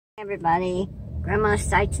Everybody, Grandma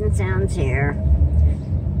Sights and Sounds here.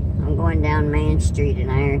 I'm going down Main Street in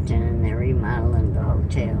Ironton and they're remodeling the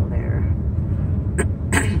hotel there.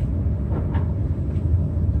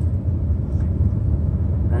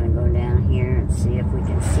 I'm gonna go down here and see if we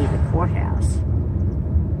can see the courthouse.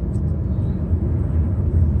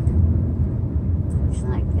 Looks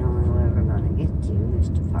like the only way we're gonna get to is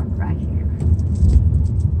to park right here.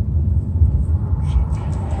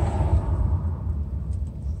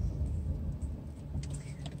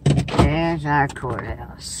 There's our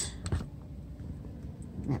courthouse.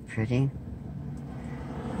 Isn't that pretty?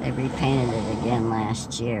 They repainted it again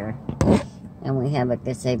last year. And we have a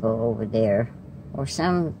gazebo over there where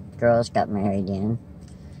some girls got married in.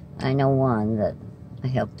 I know one that I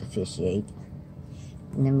helped officiate.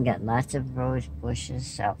 And then we got lots of rose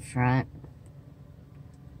bushes out front.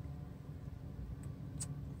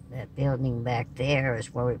 That building back there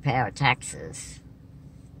is where we pay our taxes.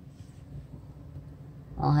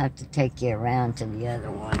 I'll have to take you around to the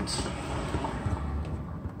other ones.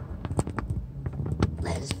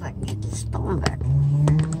 Let's see if I can get this phone back in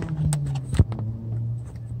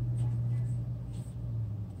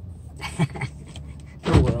here.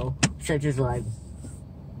 Oh well, such is life.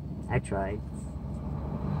 I tried.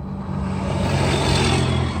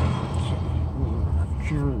 Okay,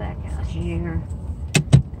 come back out here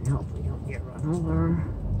and hopefully don't get run over.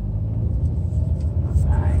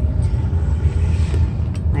 Alright.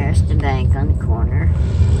 There's the bank on the corner.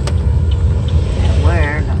 And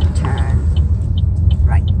we're going to turn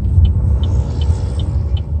right.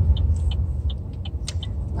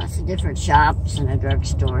 Lots of different shops and a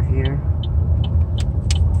drugstore here.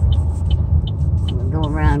 We'll go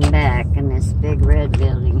around back in this big red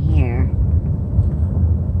building here.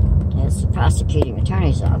 It's the prosecuting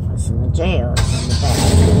attorney's office and the jail is in the back.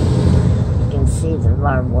 You can see the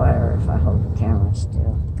barbed wire if I hold the camera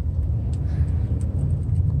still.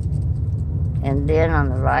 And then on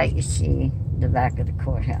the right, you see the back of the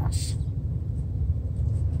courthouse.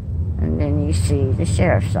 And then you see the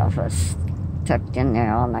sheriff's office tucked in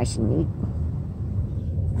there, all nice and neat.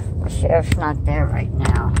 The sheriff's not there right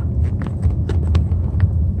now.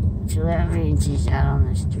 So that means he's out on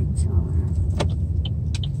the street somewhere.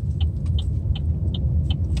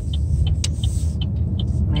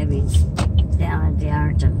 Maybe he's down at the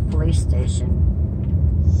Ironton police station.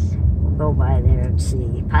 Go by there and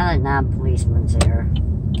see. Pilot Knob policeman's there.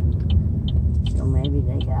 So maybe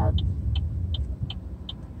they got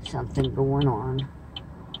something going on.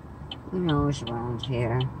 Who knows around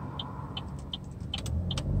here?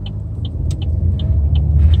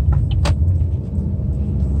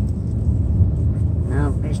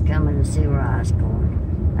 Nope, he's coming to see where I was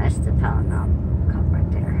going. That's the Pilot Knob cop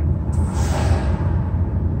right there.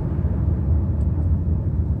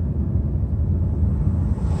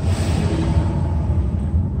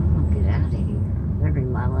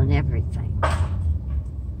 And everything.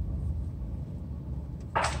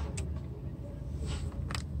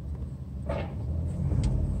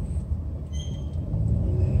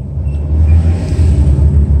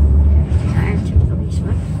 Ironton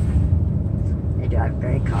policemen. They drive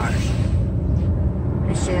gray cars.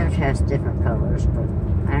 The sheriff has different colors, but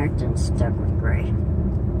Ironton's stuck with gray.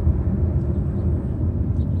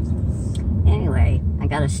 Anyway, I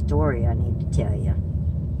got a story I need to tell you.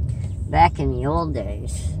 Back in the old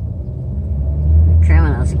days, the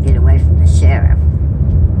criminals would get away from the sheriff.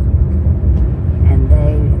 And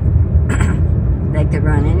they could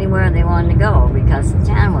run anywhere they wanted to go because the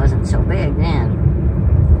town wasn't so big then.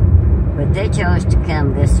 But they chose to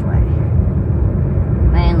come this way.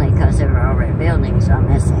 Mainly because there were already buildings on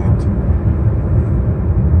this end.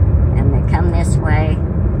 And they come this way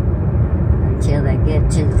until they get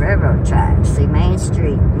to the railroad tracks. See, Main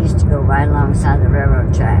Street used to go right alongside the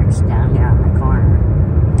railroad tracks down here on the corner.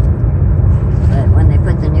 But when they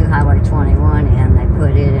put the new Highway 21 in, they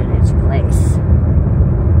put it in its place.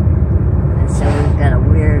 And so we've got a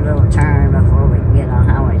weird little turn before we can get on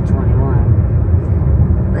Highway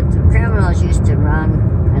 21. But the criminals used to run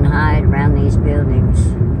and hide around these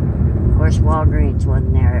buildings. Of course, Walgreens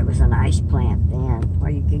wasn't there. It was an ice plant then,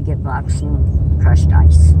 where you could get blocks and crushed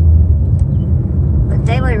ice. But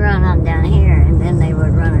they would run on down here, and then they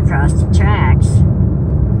would run across the tracks.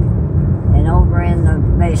 And over in the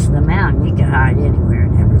base of the mountain, you could hide anywhere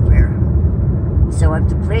and everywhere. So if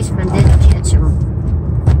the policemen didn't catch them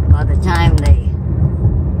by the time they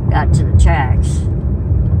got to the tracks,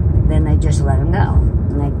 then they just let them go.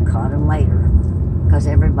 And they caught them later, because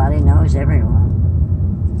everybody knows everyone.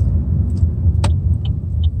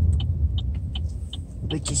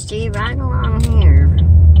 But you see, right along here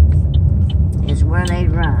is where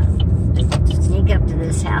they'd run. They'd sneak up to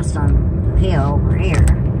this house on the hill over here.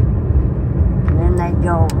 And then they'd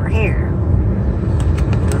go over here.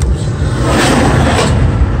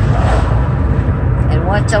 And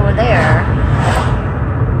what's over there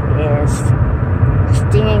is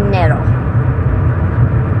stinging nettle.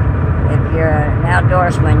 If you're an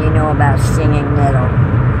outdoorsman, you know about stinging nettle.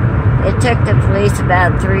 It took the police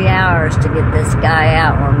about 3 hours to get this guy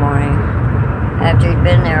out one morning after he'd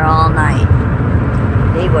been there all night.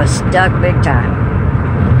 He was stuck big time.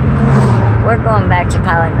 We're going back to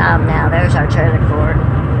Pilot Knob now. There's our trailer court.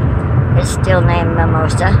 It's still named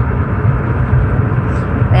Mimosa.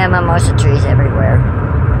 We have mimosa trees everywhere.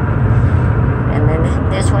 And then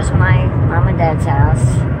this was my mom and dad's house.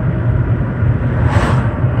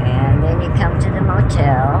 And then you come to the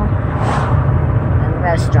motel and the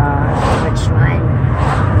restaurant, which mine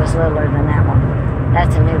was littler than that one.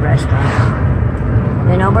 That's a new restaurant.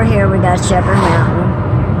 Then over here we got Shepherd Mountain.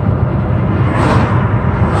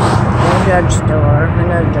 And a drugstore,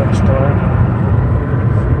 another drugstore.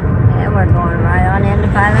 And we're going right on into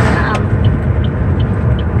Pilot Knob.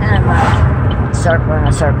 Kind of a circle in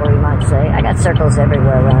a circle, you might say. I got circles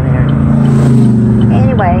everywhere around here.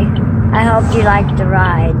 Anyway, I hope you liked the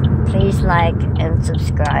ride. Please like and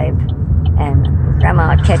subscribe. And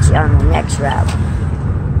Grandma will catch you on the next route.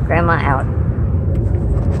 Grandma out.